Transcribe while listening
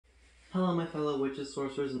Hello, my fellow witches,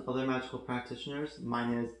 sorcerers, and other magical practitioners. My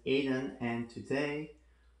name is Aiden, and today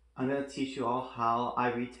I'm going to teach you all how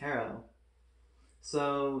I read tarot.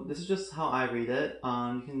 So, this is just how I read it.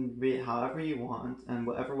 You can read it however you want and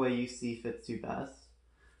whatever way you see fits you best.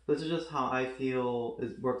 This is just how I feel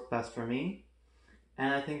works best for me,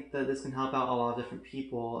 and I think that this can help out a lot of different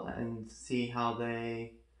people and see how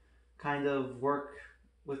they kind of work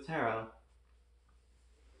with tarot.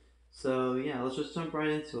 So, yeah, let's just jump right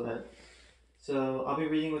into it. So I'll be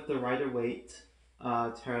reading with the rider-waite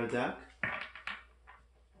tarot deck,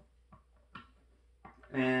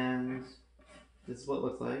 and this is what it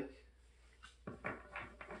looks like.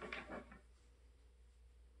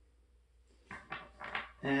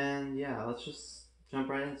 And yeah, let's just jump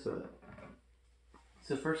right into it.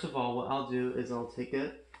 So first of all, what I'll do is I'll take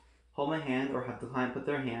it, hold my hand, or have the client put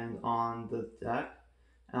their hand on the deck,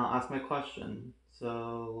 and I'll ask my question.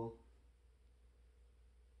 So,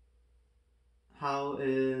 how's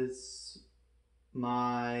the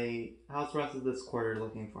rest of this quarter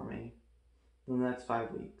looking for me? The next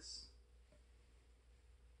 5 weeks.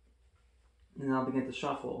 And I'll begin to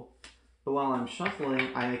shuffle. But while I'm shuffling,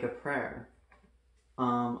 I make a prayer.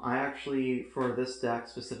 I actually, for this deck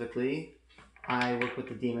specifically, I work with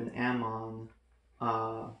the demon Ammon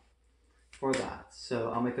for that.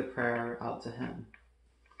 So I'll make a prayer out to him.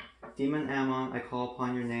 Demon Ammon, I call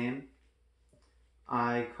upon your name.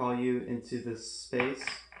 I call you into this space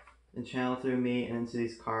and channel through me and into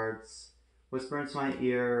these cards. Whisper into my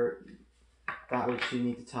ear that which you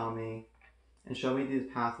need to tell me, and show me these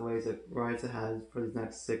pathways that rise ahead for these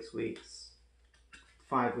next 6 weeks,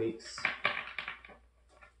 5 weeks.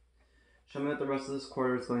 Show me what the rest of this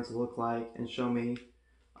quarter is going to look like, and show me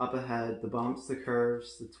up ahead the bumps, the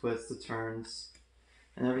curves, the twists, the turns,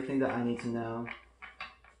 and everything that I need to know.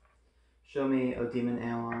 Show me, O Demon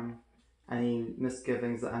Ammon, any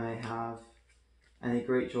misgivings that I may have, any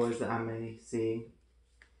great joys that I may see,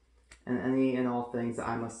 and any and all things that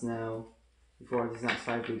I must know before these next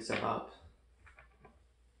 5 weeks are up.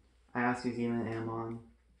 I ask you, Demon Ammon,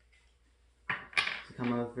 to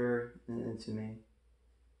come over and into me,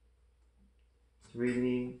 to read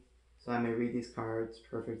me, so I may read these cards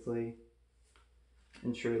perfectly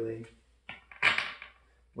and truly.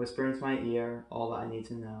 Whisper into my ear all that I need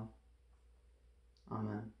to know.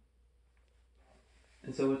 Amen.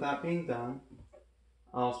 And so with that being done,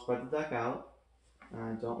 I'll spread the deck out, and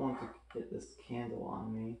I don't want to get this candle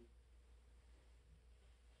on me.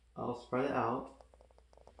 I'll spread it out.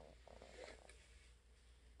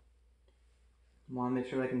 I want to make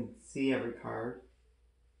sure I can see every card.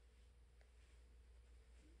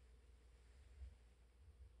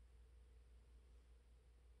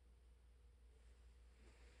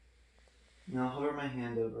 And I'll hover my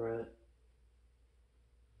hand over it.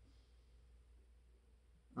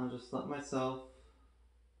 I'll just let myself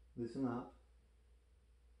loosen up.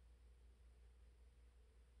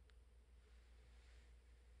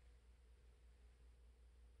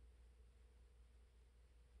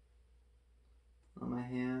 Let my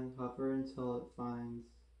hand hover until it finds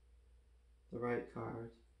the right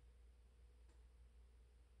card.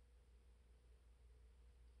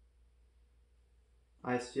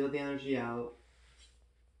 I feel the energy out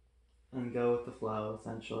and go with the flow,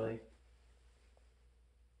 essentially.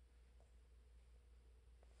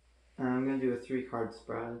 And I'm going to do a 3-card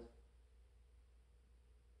spread.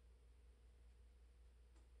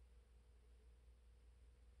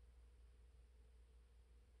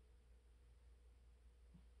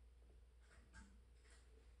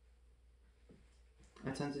 I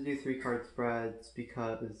tend to do 3-card spreads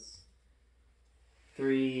because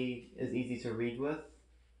 3 is easy to read with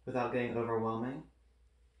without getting overwhelming.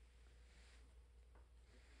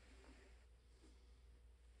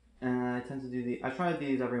 And I tend to do I try to do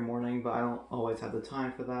these every morning, but I don't always have the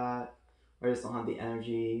time for that, or I just don't have the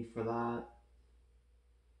energy for that.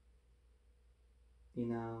 You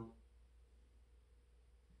know,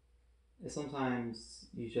 sometimes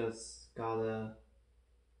you just gotta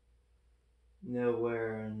know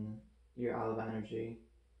when you're out of energy.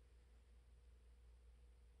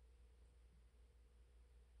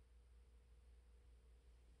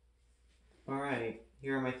 Alright,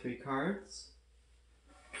 here are my 3 cards.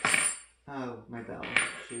 Oh, my bell.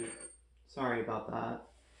 Shoot. Sorry about that.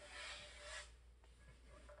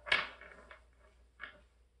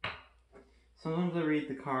 Sometimes I read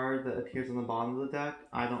the card that appears on the bottom of the deck.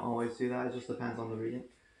 I don't always do that. It just depends on the reading.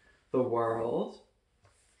 The World.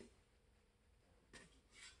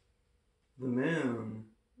 The Moon.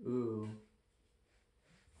 Ooh.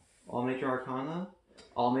 All Major Arcana?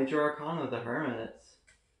 All Major Arcana, the Hermit.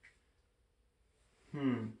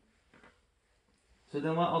 So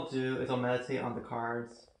then what I'll do is I'll meditate on the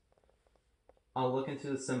cards. I'll look into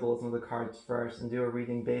the symbolism of the cards first and do a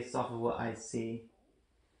reading based off of what I see.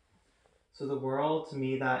 So the world, to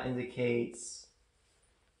me, that indicates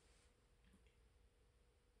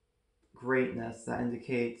greatness. That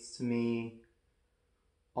indicates to me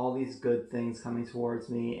all these good things coming towards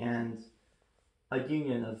me and a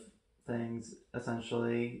union of things,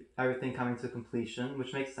 essentially. Everything coming to completion,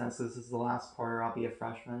 which makes sense because this is the last quarter I'll be a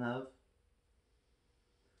freshman of.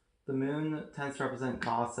 The moon tends to represent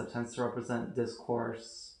gossip, tends to represent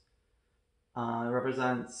discourse. It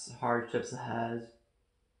represents hardships ahead.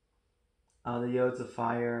 The yodes of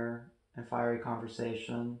fire and fiery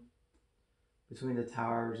conversation between the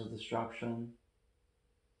towers of destruction.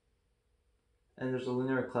 And there's a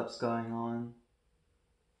lunar eclipse going on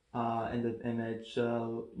in the image.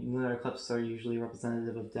 Lunar eclipses are usually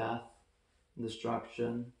representative of death and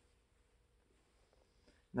destruction.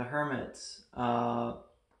 The hermit,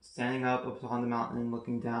 standing up upon the mountain and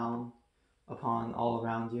looking down upon all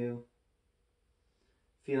around you.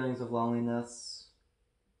 Feelings of loneliness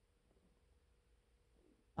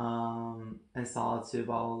and solitude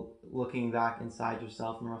while looking back inside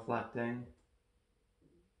yourself and reflecting.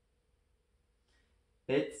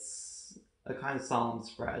 It's a kind of solemn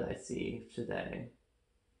spread I see today.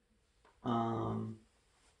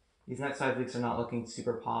 These next 5 weeks are not looking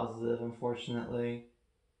super positive, unfortunately,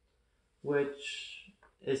 which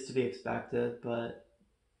is to be expected, but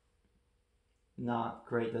not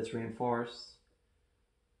great that's reinforced.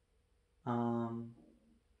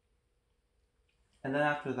 And then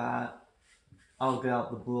after that, I'll get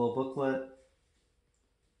out the blue little booklet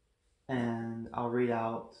and I'll read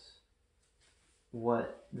out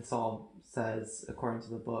what this all says according to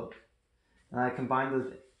the book. And I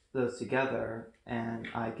combine those together and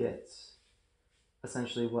I get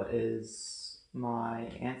essentially what is my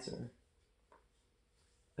answer.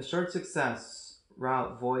 Assured success,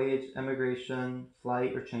 route, voyage, emigration,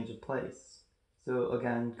 flight, or change of place. So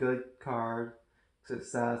again, good card,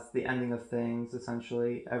 success, the ending of things,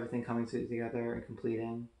 essentially, everything coming together and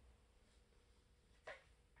completing.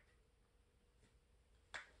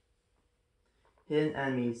 Hidden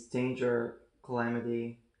enemies, danger,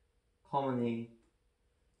 calamity, calumny,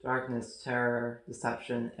 darkness, terror,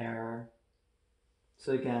 deception, error.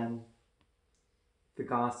 So again, the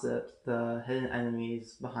gossip, the hidden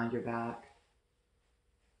enemies behind your back,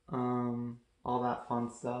 all that fun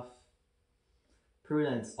stuff.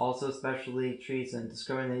 Prudence, also especially treason,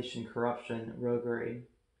 discrimination, corruption, roguery.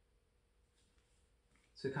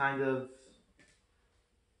 So kind of,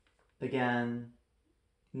 again,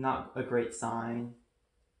 not a great sign.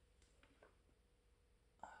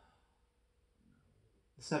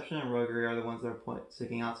 Deception and roguery are the ones that are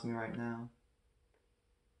sticking out to me right now.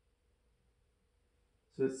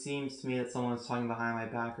 So it seems to me that someone's talking behind my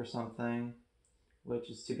back or something, which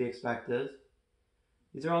is to be expected.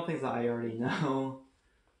 These are all things that I already know.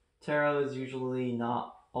 Tarot is usually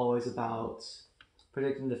not always about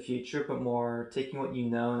predicting the future, but more taking what you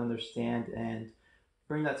know and understand and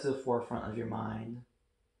bring that to the forefront of your mind.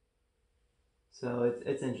 So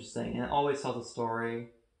it's interesting, and it always tells a story,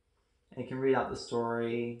 and you can read out the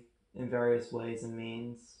story in various ways and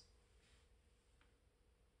means.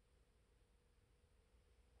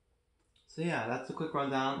 So yeah, that's a quick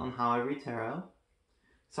rundown on how I read tarot.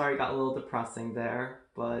 Sorry it got a little depressing there,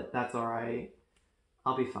 but that's alright.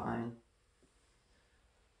 I'll be fine.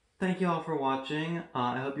 Thank you all for watching.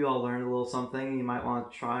 I hope you all learned a little something. You might want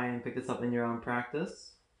to try and pick this up in your own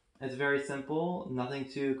practice. It's very simple, nothing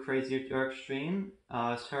too crazy or extreme.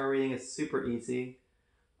 Tarot reading is super easy.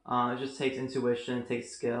 It just takes intuition, it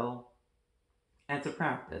takes skill, and it's a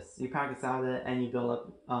practice. You practice at it and you build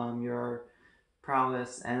up your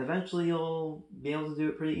prowess, and eventually you'll be able to do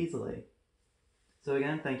it pretty easily. So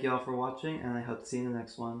again, thank you all for watching, and I hope to see you in the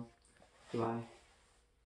next one. Goodbye.